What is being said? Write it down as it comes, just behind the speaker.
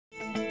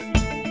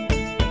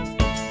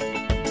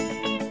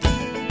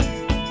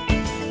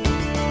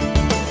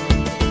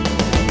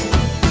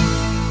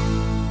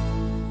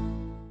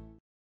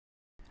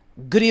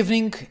Good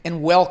evening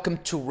and welcome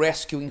to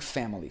Rescuing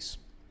Families.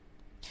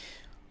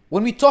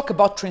 When we talk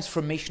about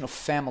transformation of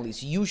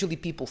families, usually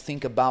people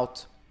think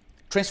about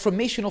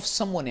transformation of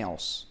someone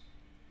else,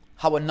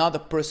 how another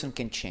person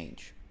can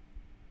change.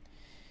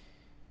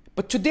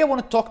 But today I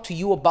want to talk to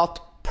you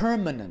about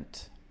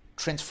permanent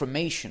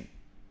transformation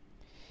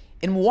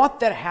and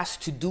what that has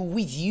to do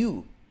with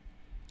you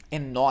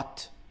and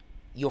not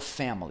your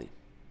family.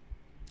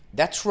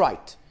 That's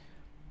right.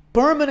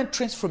 Permanent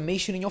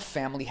transformation in your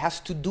family has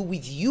to do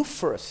with you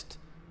first.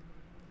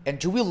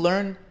 And you will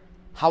learn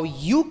how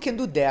you can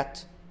do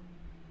that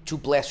to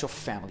bless your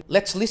family.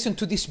 Let's listen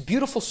to this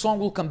beautiful song.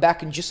 We'll come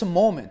back in just a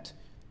moment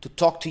to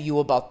talk to you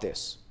about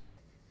this.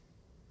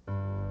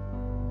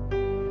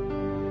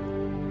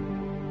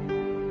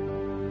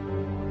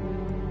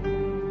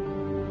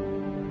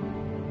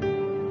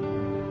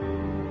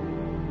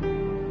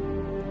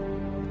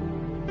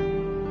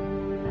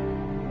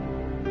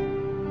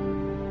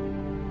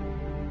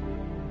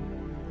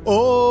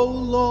 Oh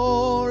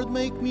Lord,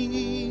 make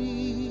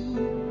me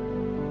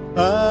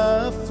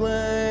a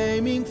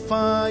flaming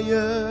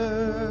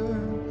fire.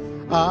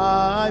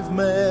 I've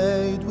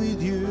made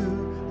with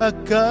you a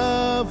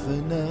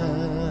covenant.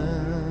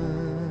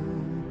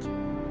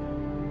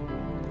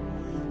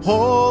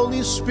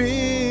 Holy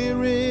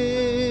Spirit,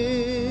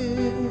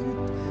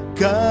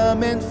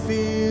 come and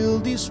fill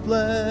this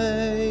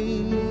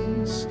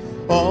place.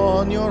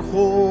 On your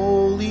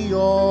holy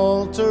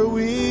altar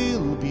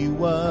we'll be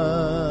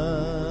one.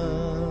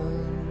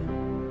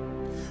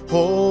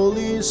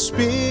 Holy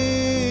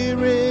Spirit,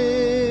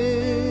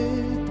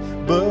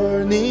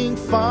 burning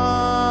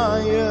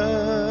fire.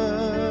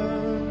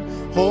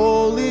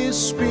 Holy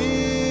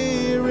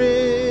Spirit,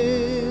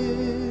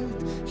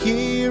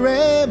 here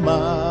am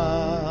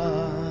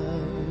I.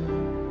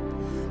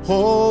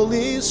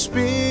 Holy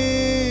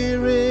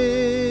Spirit,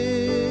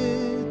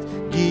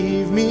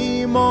 give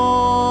me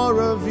more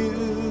of you.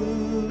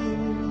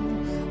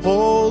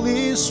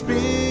 Holy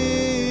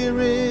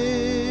Spirit,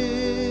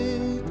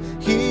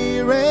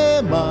 here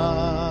am I.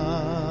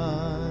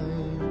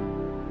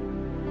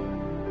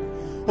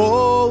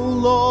 Oh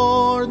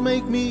Lord,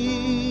 make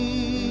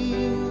me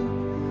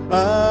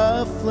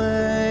a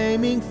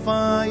flaming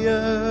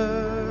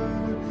fire.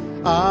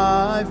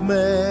 I've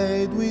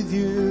made with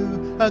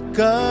you a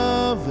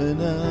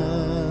covenant.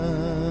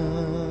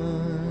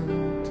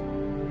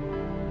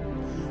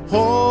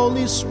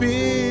 Holy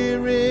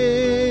Spirit,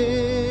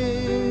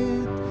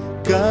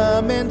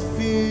 come and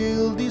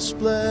fill this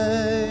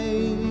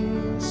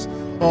place.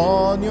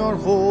 On your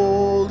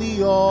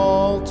holy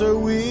altar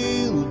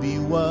we'll be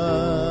one.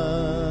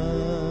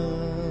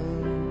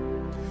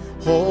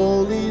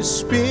 Holy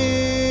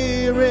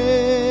Spirit,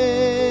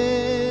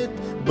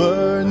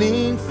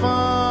 burning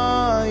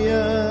fire.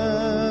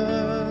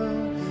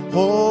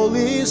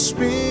 Holy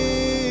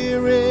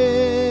Spirit,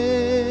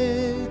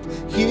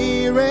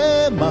 here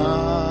am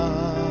I.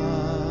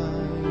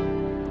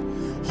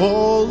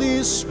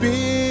 Holy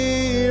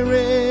Spirit,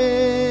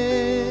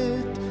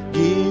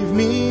 give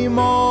me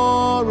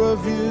more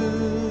of you.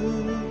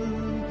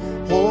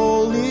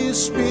 Holy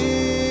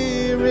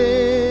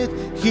Spirit,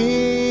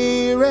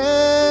 here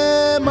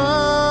am I.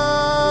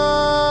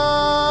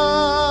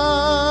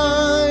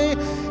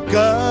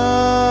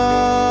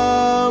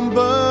 Come,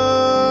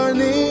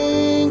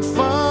 burning fire.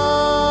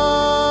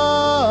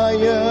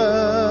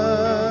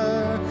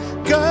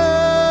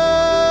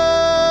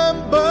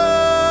 Come,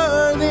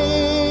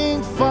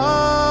 burning fire.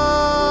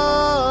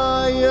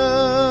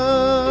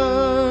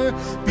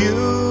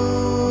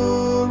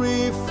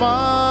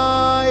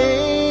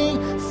 Purifying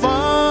fire,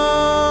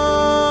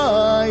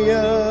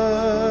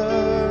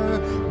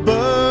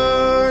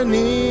 burn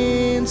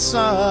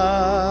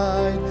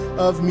inside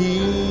of me.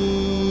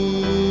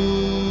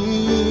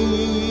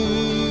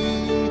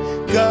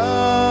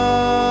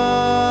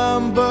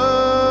 Come,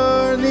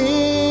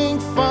 burning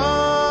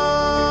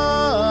fire.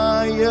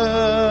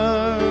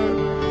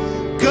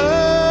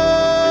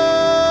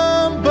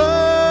 Come,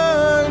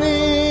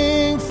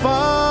 burning fire.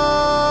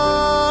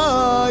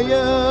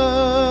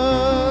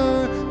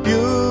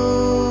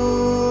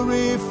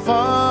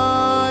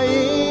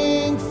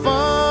 Purifying fire,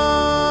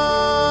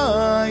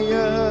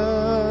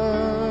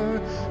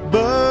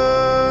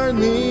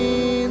 burn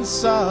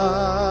inside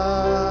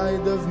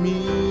of me.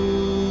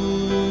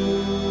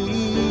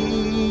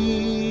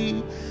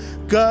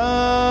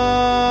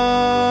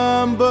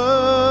 Come,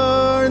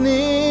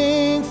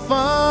 burning fire.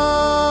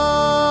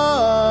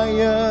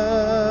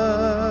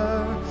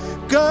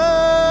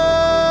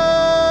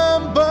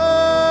 Come,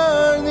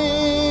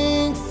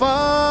 burning fire.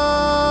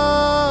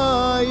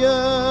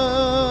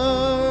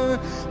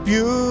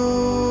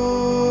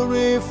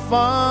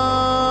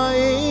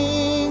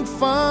 Purifying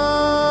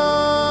fire,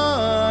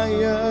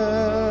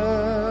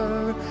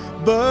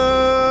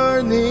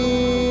 burn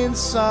inside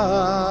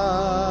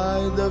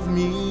of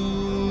me.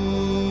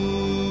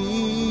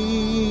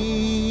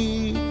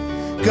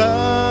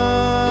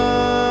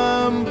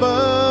 Come,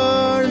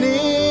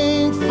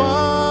 burning fire.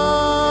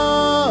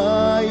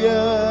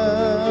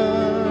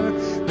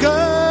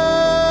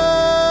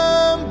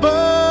 Come,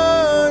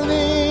 burning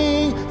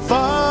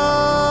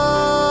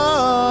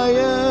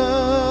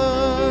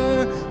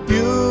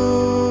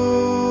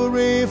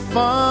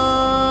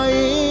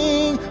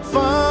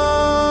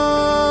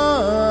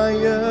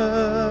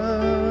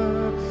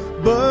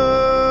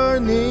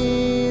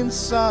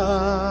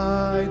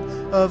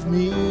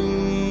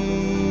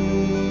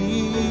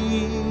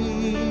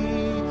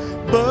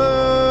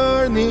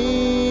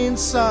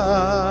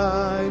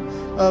inside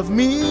of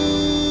me,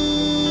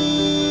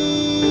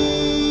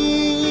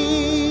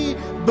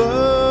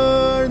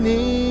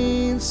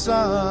 burning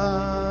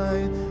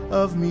inside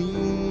of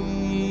me.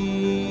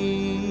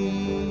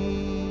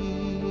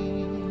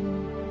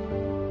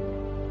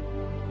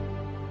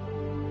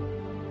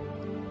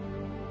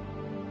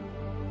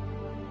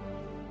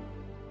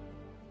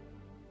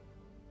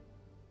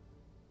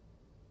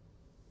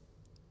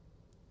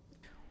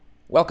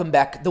 Welcome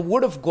back. The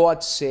Word of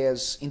God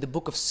says in the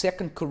book of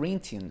 2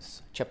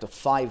 Corinthians, chapter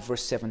 5,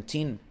 verse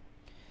 17,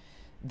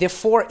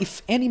 "Therefore,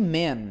 if any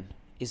man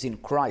is in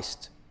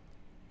Christ,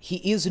 he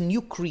is a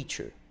new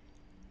creature.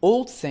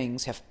 Old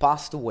things have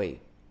passed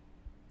away.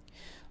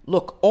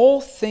 Look,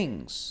 all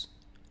things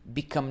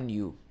become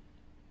new."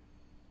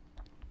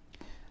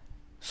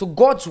 So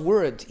God's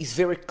Word is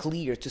very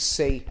clear to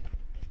say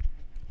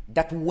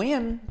that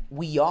when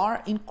we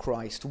are in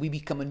Christ, we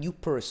become a new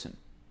person.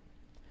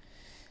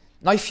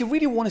 Now, if you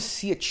really want to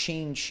see a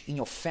change in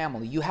your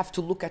family, you have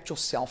to look at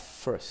yourself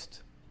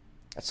first.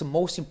 That's the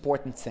most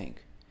important thing.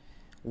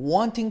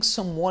 Wanting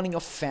someone in your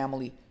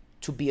family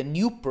to be a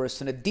new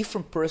person, a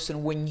different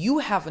person, when you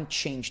haven't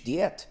changed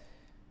yet,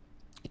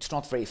 it's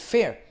not very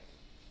fair.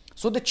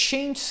 So the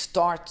change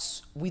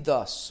starts with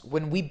us.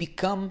 When we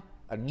become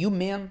a new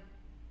man,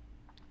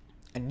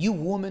 a new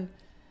woman,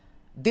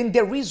 then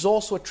there is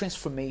also a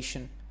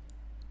transformation,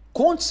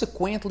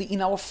 consequently,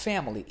 in our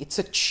family. It's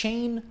a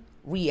chain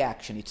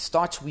reaction. It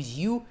starts with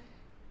you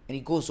and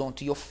it goes on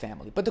to your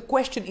family. But the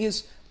question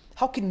is,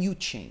 how can you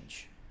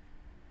change?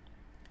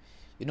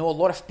 You know, a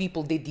lot of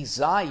people, they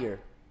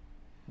desire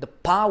the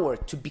power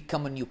to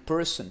become a new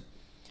person,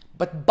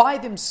 but by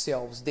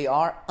themselves they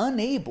are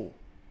unable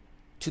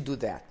to do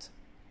that.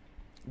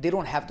 They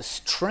don't have the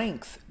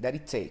strength that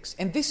it takes.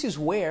 And this is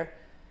where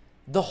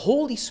the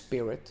Holy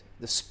Spirit,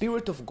 the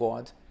Spirit of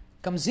God,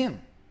 comes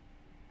in.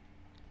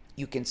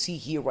 You can see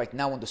here right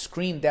now on the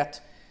screen that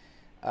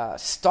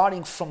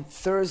starting from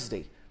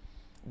Thursday,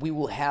 we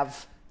will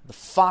have the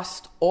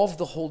fast of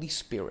the Holy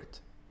Spirit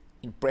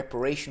in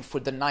preparation for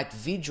the night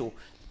vigil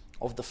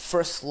of the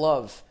first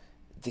love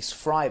this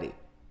Friday.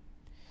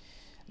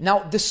 Now,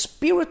 the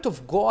Spirit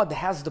of God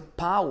has the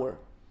power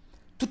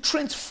to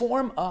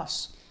transform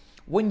us.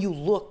 When you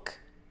look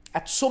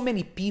at so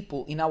many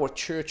people in our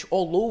church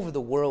all over the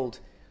world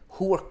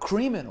who were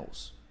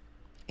criminals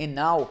and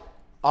now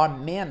are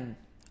men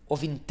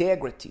of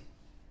integrity,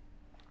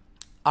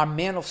 are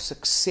men of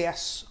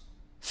success,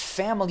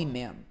 family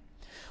men.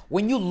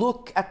 When you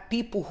look at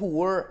people who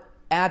were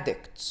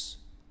addicts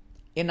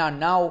and are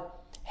now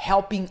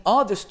helping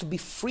others to be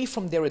free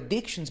from their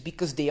addictions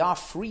because they are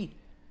free.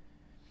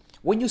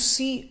 When you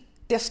see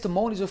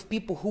testimonies of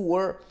people who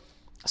were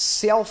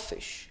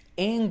selfish,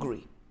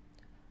 angry,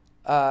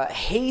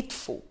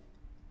 hateful,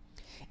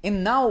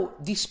 and now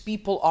these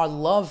people are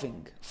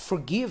loving,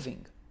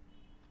 forgiving,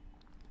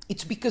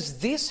 it's because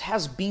this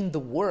has been the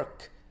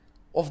work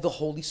of the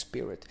Holy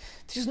Spirit.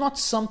 This is not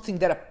something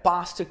that a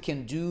pastor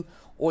can do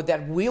or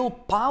that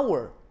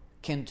willpower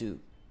can do.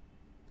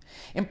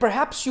 And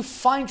perhaps you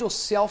find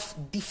yourself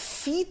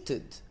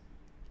defeated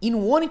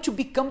in wanting to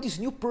become this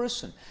new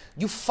person.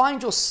 You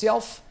find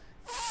yourself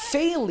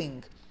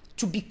failing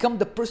to become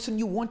the person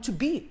you want to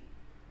be.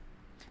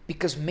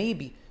 Because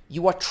maybe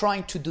you are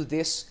trying to do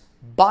this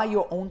by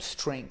your own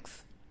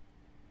strength.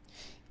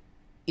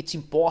 It's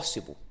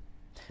impossible.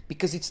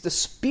 Because it's the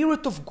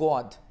Spirit of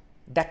God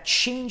that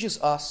changes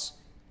us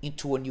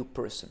into a new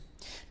person.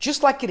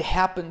 Just like it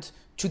happened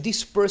to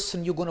this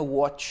person you're going to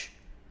watch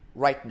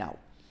right now.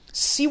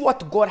 See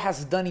what God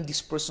has done in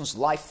this person's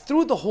life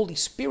through the Holy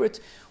Spirit.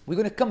 We're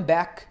going to come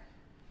back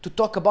to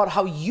talk about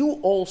how you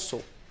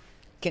also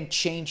can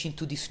change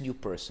into this new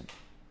person.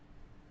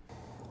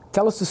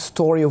 Tell us the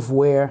story of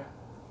where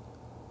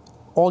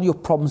all your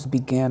problems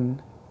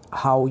began,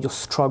 how your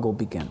struggle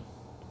began.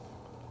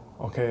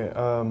 Okay,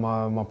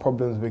 my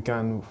problems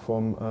began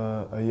from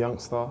a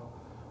youngster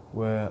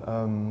where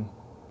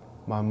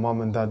my mum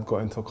and dad got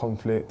into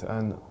conflict,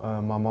 and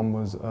my mum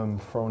was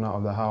thrown out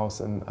of the house,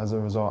 and as a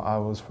result I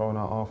was thrown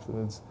out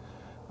afterwards.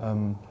 I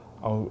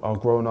was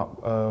grown up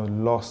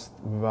lost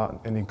without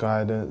any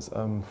guidance,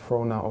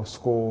 thrown out of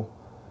school.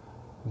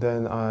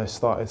 Then I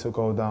started to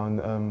go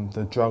down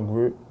the drug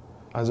route.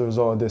 As a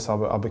result of this,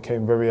 I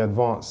became very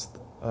advanced,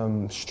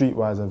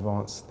 streetwise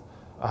advanced.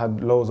 I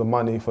had loads of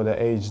money for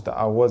the age that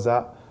I was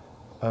at,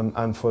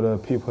 and for the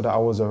people that I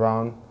was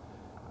around,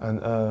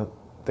 and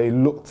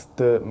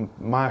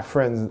my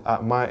friends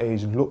at my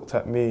age looked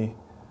at me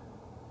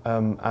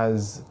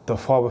as the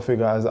father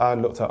figure, as I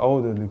looked at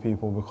elderly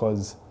people,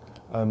 because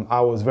I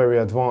was very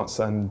advanced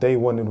and they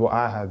wanted what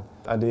I had.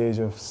 At the age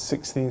of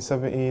 16,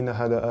 17, I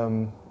had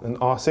an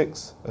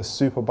R6, a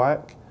super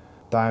bike,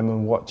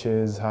 diamond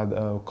watches, had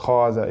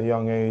cars at a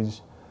young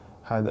age,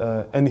 had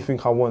anything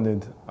I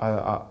wanted.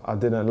 I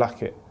didn't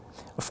lack it.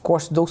 Of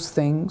course, those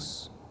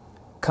things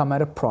come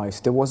at a price.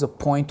 There was a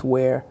point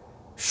where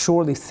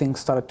surely things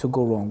started to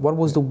go wrong. What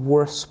was the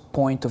worst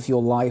point of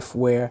your life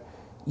where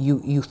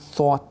you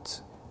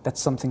thought that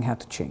something had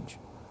to change?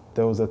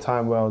 there was a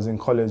time where I was in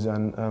college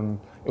and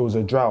it was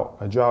a drought.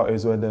 A drought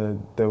is where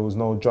there was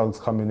no drugs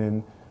coming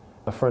in.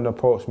 A friend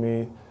approached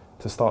me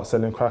to start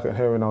selling crack and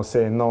heroin. I was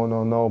saying no,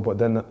 no, no, but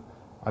then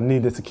I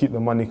needed to keep the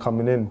money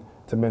coming in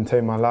to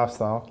maintain my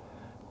lifestyle.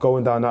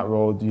 Going down that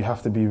road, you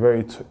have to be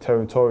very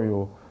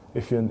territorial.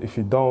 If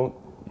you don't,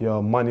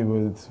 your money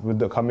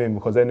would come in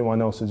because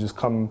anyone else would just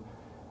come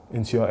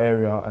into your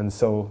area and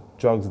sell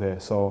drugs there.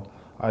 So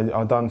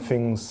I done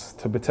things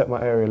to protect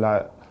my area.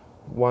 Like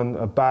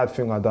a bad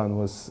thing I done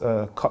was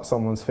cut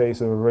someone's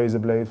face with a razor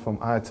blade from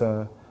eye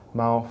to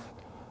mouth.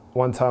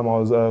 One time I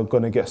was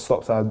gonna get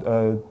stopped.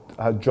 I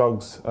had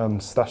drugs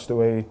stashed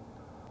away.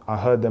 I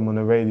heard them on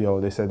the radio.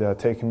 They said they were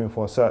taking me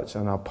for a search,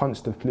 and I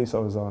punched the police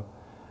officer,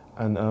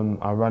 and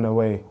I ran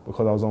away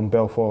because I was on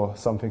bail for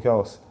something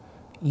else.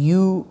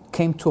 You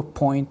came to a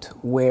point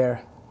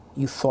where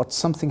you thought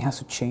something has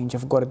to change,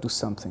 I've got to do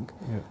something.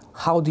 Yeah.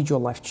 How did your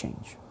life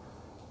change?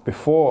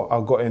 Before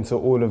I got into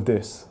all of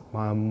this,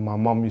 my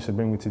mum used to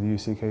bring me to the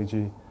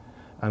UCKG,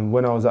 and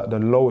when I was at the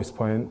lowest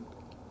point,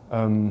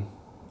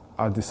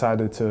 I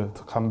decided to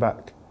come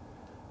back.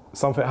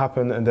 Something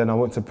happened, and then I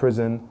went to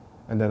prison,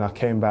 and then I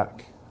came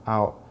back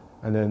out,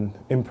 and then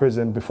in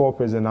prison, before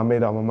prison, I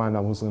made up my mind I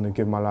was going to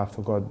give my life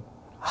to God.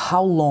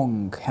 How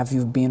long have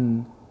you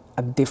been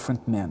a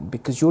different man?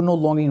 Because you're no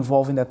longer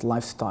involved in that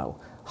lifestyle.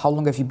 How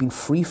long have you been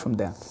free from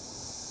that?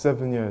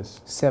 7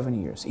 years.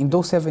 7 years. In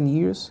those 7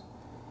 years,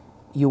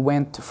 you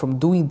went from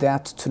doing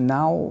that to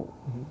now,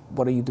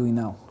 what are you doing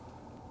now?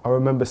 I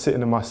remember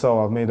sitting in my cell,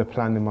 I've made a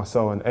plan in my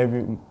cell, and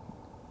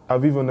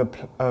I've even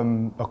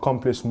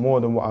accomplished more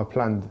than what I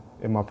planned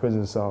in my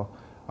prison cell.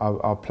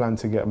 I planned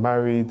to get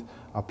married,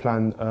 I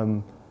planned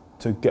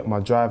to get my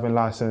driving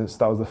license.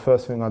 That was the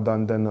first thing I'd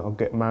done. Then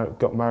I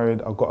got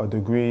married, I got a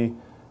degree,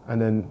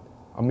 and then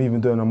I'm even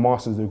doing a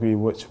master's degree,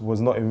 which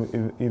was not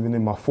even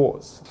in my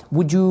thoughts.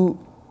 Would you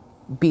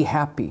be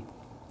happy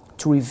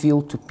to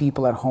reveal to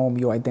people at home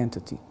your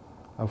identity?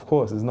 Of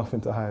course, there's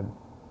nothing to hide.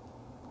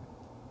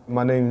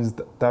 My name is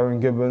Darren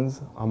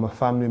Gibbons. I'm a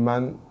family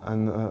man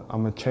and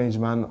I'm a changed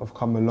man. I've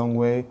come a long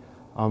way.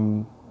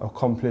 I'm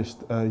accomplished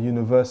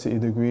university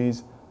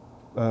degrees,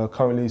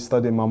 currently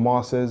studying my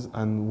master's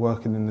and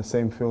working in the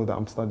same field that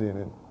I'm studying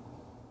in.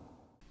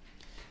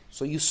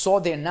 So you saw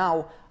there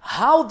now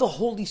how the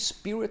Holy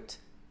Spirit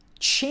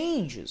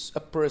changes a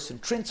person,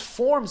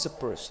 transforms a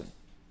person.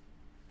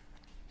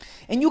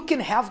 And you can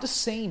have the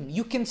same,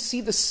 you can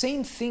see the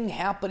same thing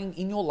happening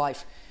in your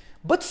life.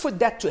 But for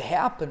that to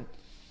happen,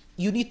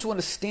 you need to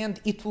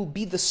understand it will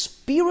be the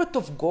Spirit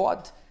of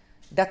God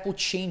that will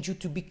change you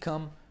to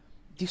become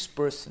this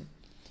person.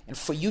 And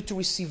for you to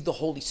receive the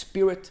Holy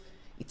Spirit,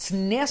 it's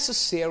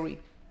necessary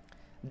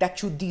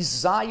that you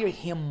desire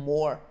Him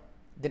more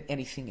than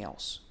anything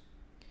else.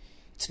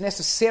 It's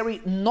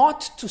necessary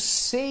not to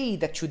say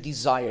that you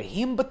desire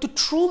Him, but to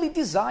truly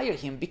desire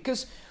Him.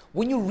 Because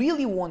when you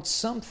really want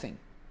something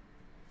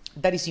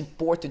that is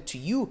important to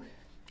you,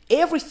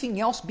 everything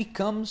else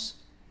becomes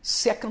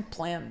second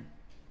plan,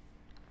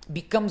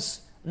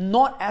 becomes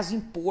not as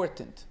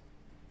important.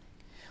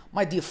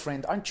 My dear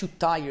friend, aren't you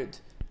tired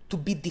to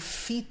be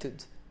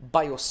defeated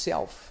by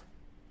yourself?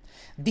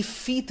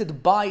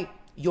 Defeated by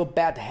your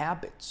bad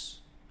habits?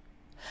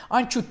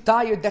 Aren't you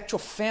tired that your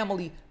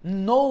family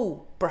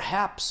know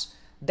perhaps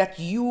that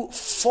you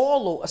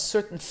follow a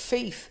certain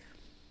faith,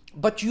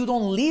 but you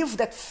don't live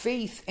that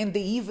faith, and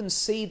they even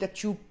say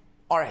that you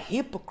are a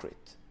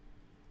hypocrite,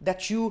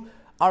 that you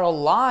are a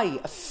lie,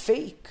 a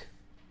fake?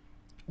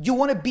 You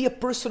want to be a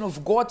person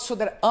of God so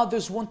that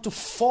others want to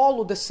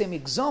follow the same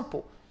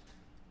example?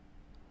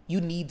 You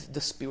need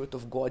the Spirit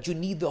of God. You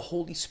need the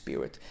Holy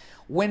Spirit.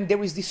 When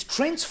there is this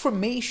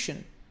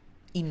transformation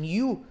in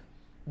you,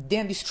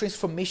 then this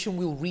transformation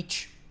will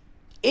reach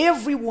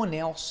everyone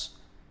else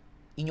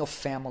in your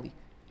family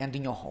and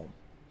in your home.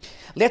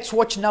 Let's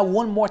watch now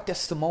one more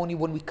testimony.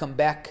 When we come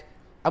back,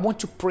 I want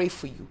to pray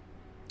for you.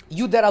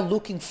 You that are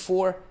looking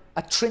for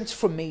a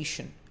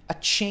transformation, a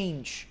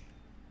change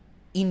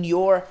in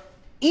your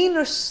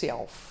inner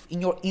self,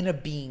 in your inner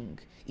being,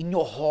 in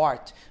your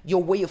heart,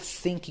 your way of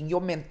thinking,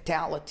 your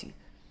mentality.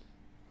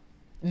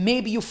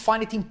 Maybe you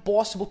find it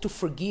impossible to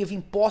forgive,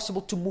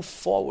 impossible to move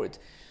forward,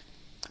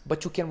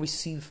 but you can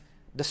receive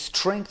the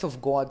strength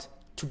of God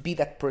to be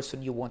that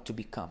person you want to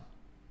become.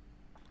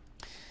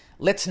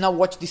 Let's now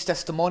watch this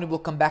testimony. We'll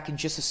come back in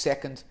just a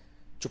second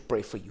to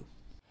pray for you.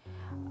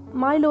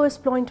 My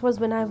lowest point was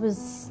when I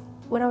was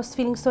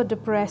feeling so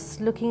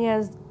depressed, looking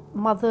at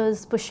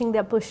mothers pushing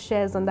their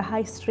pushchairs on the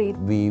high street.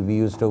 We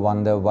used to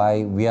wonder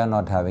why we are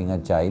not having a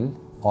child,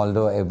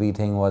 although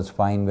everything was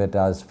fine with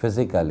us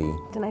physically.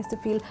 And I used to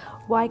feel,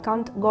 why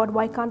can't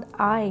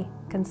I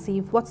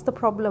conceive? What's the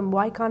problem?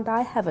 Why can't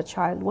I have a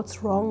child?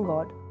 What's wrong,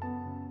 God?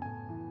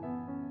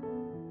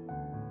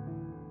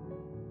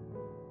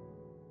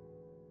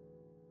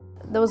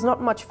 There was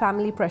not much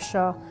family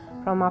pressure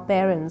from our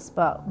parents,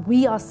 but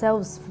we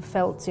ourselves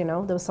felt,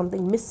 there was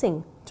something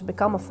missing to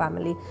become a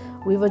family.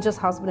 We were just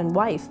husband and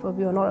wife, but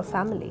we were not a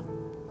family.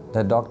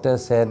 The doctor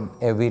said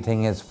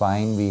everything is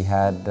fine. We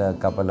had a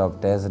couple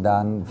of tests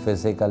done.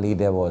 Physically,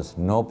 there was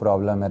no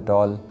problem at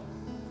all.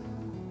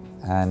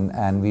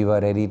 And we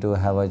were ready to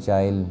have a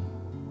child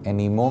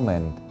any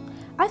moment.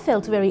 I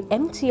felt very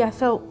empty. I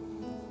felt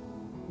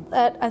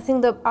that I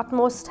think the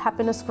utmost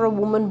happiness for a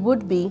woman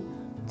would be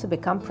to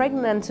become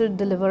pregnant and to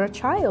deliver a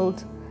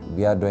child.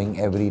 We are doing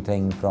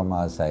everything from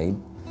our side,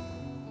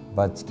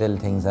 but still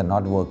things are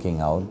not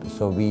working out.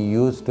 So we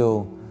used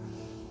to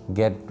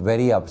get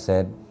very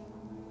upset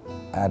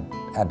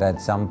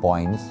at some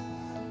points,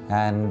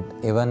 and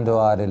even though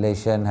our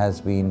relation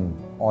has been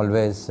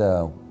always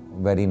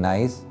very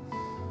nice,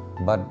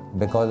 but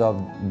because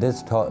of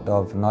this thought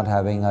of not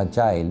having a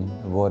child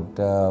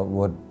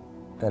would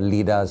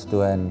lead us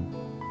to an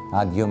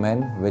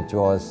argument, which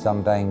was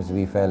sometimes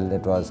we felt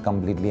it was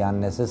completely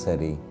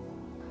unnecessary.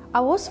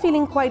 I was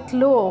feeling quite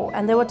low,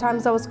 and there were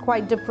times I was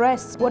quite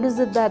depressed. What is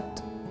it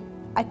that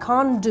I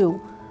can't do?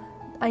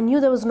 I knew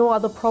there was no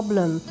other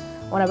problem.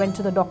 When I went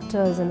to the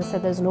doctors and they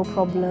said there's no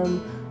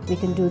problem, we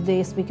can do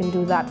this, we can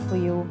do that for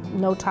you,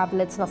 no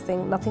tablets,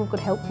 nothing could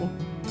help me.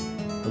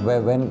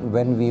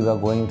 When we were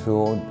going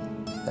through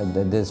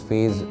this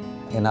phase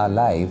in our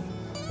life,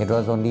 it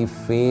was only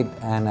faith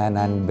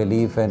and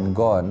belief in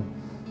God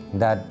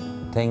that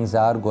things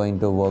are going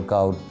to work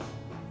out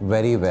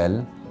very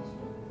well,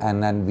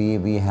 and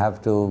we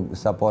have to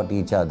support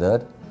each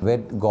other.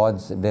 With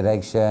God's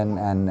direction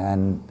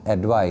and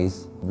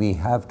advice, we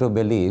have to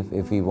believe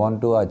if we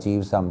want to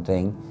achieve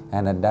something,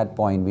 and at that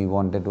point we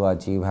wanted to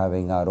achieve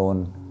having our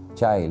own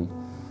child.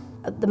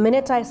 The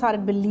minute I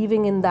started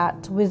believing in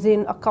that,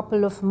 within a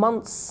couple of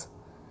months,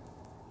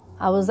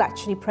 I was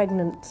actually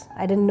pregnant.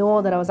 I didn't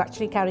know that I was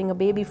actually carrying a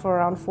baby for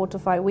around 4 to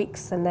 5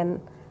 weeks, and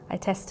then I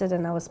tested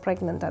and I was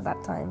pregnant at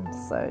that time.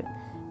 So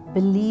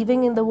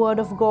believing in the Word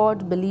of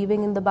God,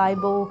 believing in the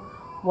Bible,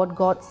 what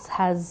God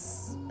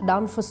has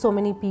done for so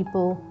many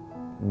people.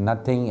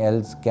 Nothing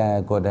else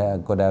could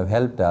have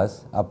helped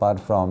us apart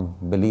from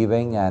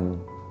believing and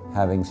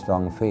having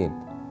strong faith.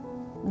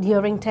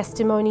 Hearing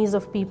testimonies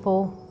of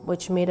people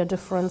which made a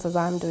difference as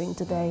I'm doing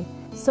today.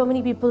 So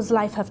many people's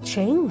life have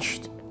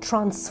changed,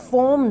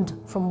 transformed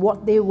from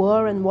what they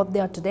were and what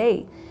they are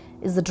today.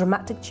 Is a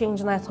dramatic change,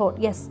 and I thought,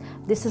 yes,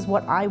 this is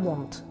what I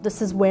want.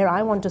 This is where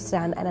I want to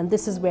stand, and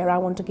this is where I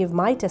want to give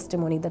my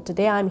testimony, that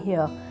today I'm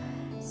here.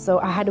 So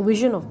I had a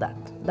vision of that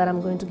I'm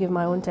going to give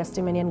my own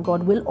testimony, and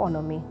God will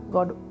honor me.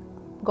 God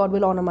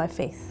will honor my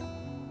faith.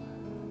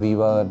 We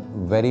were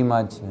very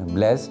much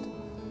blessed,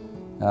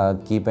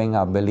 keeping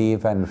our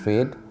belief and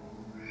faith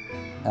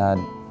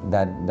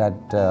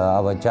that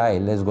our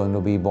child is going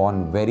to be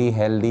born very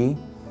healthy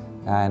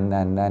and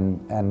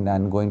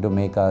going to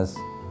make us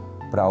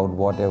proud,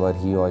 whatever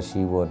he or she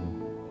would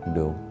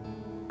do.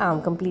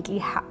 I'm completely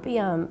happy.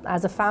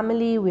 As a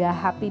family, we are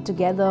happy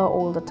together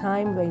all the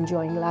time. We're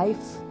enjoying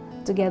life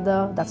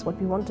together. That's what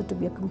we wanted, to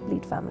be a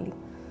complete family.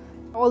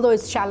 Although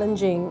it's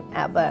challenging,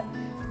 but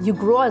you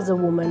grow as a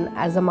woman,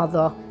 as a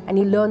mother, and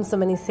you learn so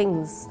many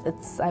things.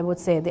 It's, I would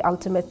say, the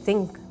ultimate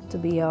thing to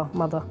be a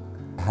mother.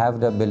 Have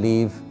the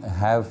belief,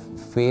 have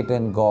faith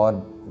in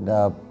God,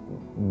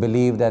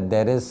 believe that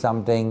there is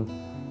something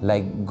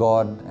like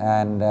God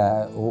and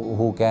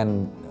who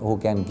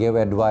can give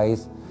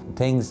advice.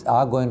 Things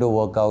are going to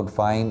work out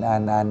fine,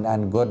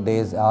 and good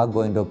days are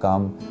going to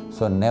come.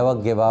 So never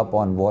give up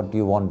on what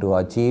you want to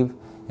achieve.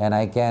 And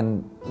I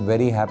can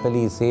very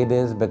happily say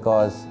this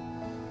because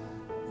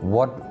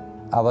what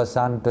our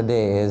son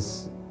today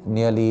is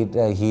nearly,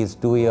 he's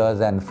 2 years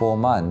and 4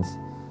 months.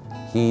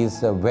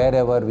 He's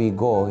wherever we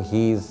go,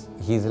 he's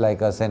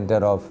like a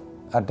center of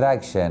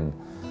attraction.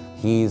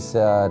 He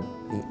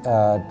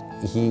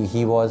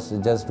was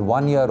just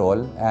 1 year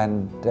old,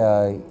 and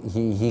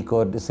he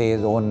could say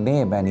his own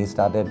name, and he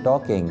started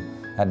talking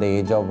at the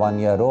age of 1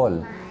 year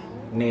old.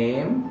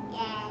 Name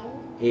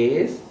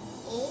is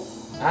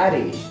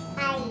Arish.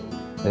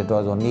 It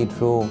was only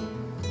through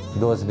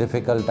those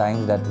difficult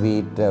times that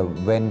we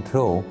went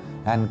through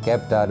and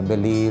kept our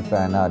belief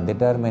and our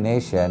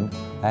determination,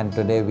 and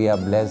today we are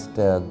blessed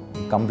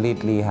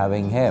completely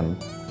having him.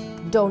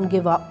 Don't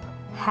give up.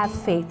 Have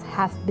faith,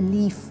 have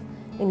belief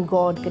in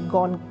God.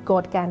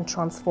 God can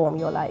transform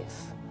your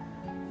life.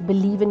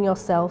 Believe in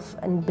yourself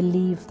and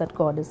believe that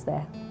God is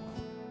there.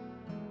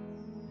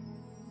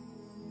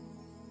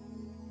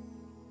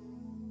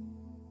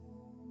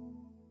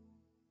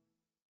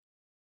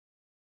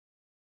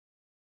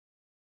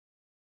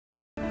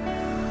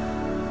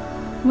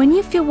 When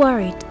you feel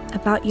worried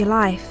about your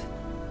life,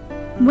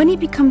 when it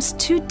becomes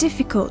too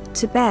difficult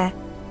to bear,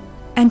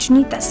 and you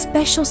need that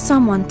special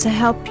someone to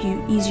help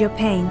you ease your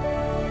pain,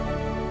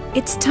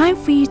 it's time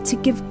for you to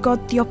give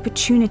God the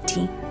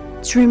opportunity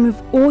to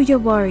remove all your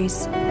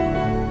worries.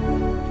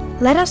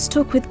 Let us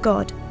talk with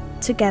God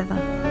together.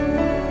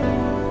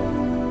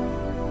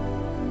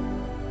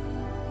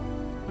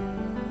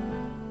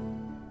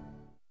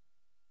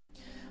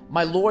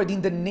 My Lord,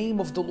 in the name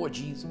of the Lord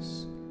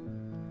Jesus,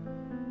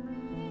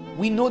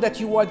 we know that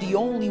you are the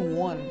only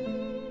one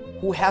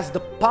who has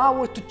the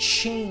power to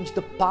change,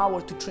 the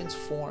power to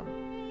transform.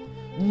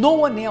 No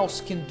one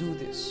else can do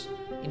this.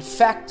 In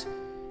fact,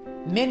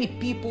 many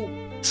people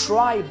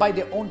try by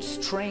their own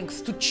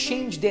strength to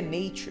change their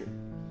nature,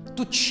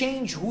 to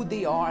change who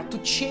they are, to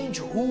change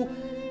who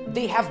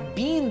they have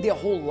been their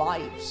whole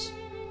lives.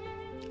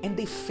 And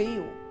they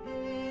fail.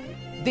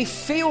 They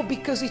fail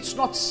because it's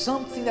not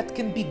something that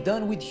can be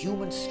done with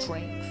human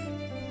strength.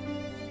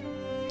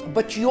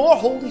 But your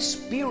Holy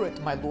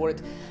Spirit, my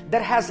Lord,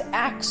 that has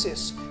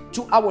access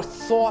to our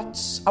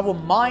thoughts, our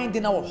mind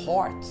and our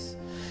hearts.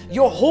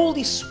 Your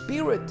Holy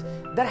Spirit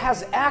that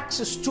has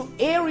access to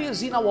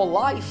areas in our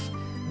life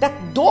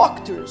that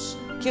doctors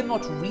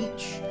cannot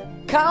reach,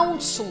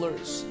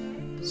 counselors,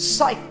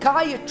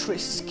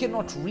 psychiatrists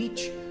cannot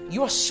reach.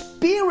 Your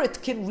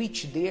Spirit can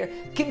reach there,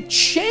 can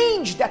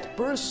change that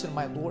person,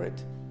 my Lord.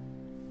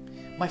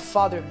 My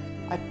Father,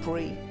 I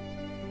pray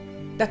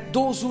that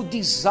those who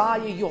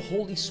desire your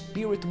Holy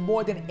Spirit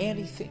more than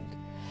anything,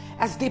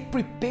 as they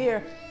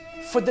prepare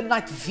for the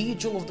night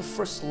vigil of the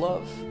first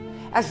love,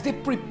 as they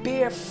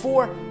prepare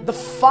for the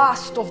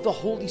fast of the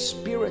Holy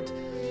Spirit,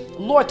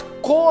 Lord,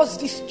 cause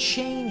this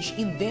change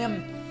in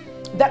them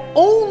that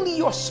only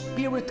your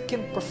Spirit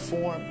can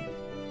perform.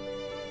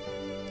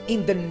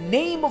 In the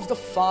name of the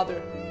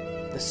Father,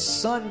 the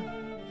Son,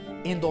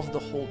 and of the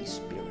Holy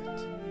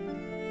Spirit.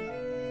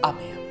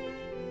 Amen.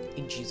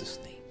 In Jesus'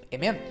 name.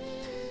 Amen.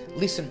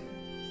 Listen,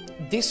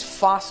 this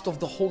fast of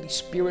the Holy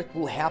Spirit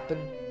will happen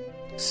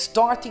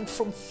starting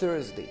from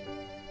Thursday.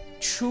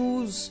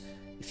 Choose,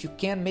 if you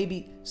can,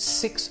 maybe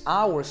 6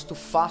 hours to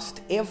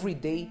fast every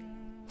day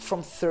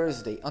from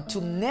Thursday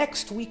until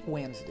next week,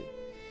 Wednesday.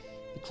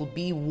 It will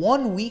be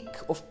 1 week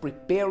of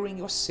preparing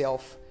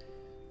yourself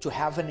to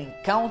have an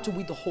encounter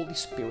with the Holy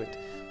Spirit,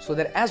 so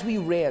that as we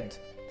read,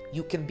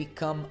 you can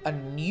become a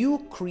new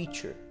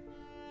creature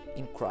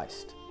in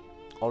Christ.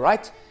 All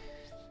right?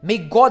 May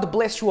God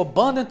bless you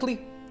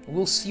abundantly.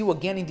 We'll see you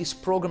again in this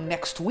program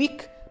next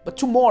week, but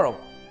tomorrow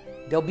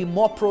there'll be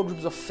more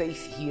programs of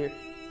faith here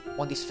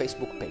on this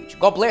Facebook page.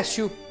 God bless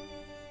you.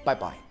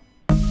 Bye-bye.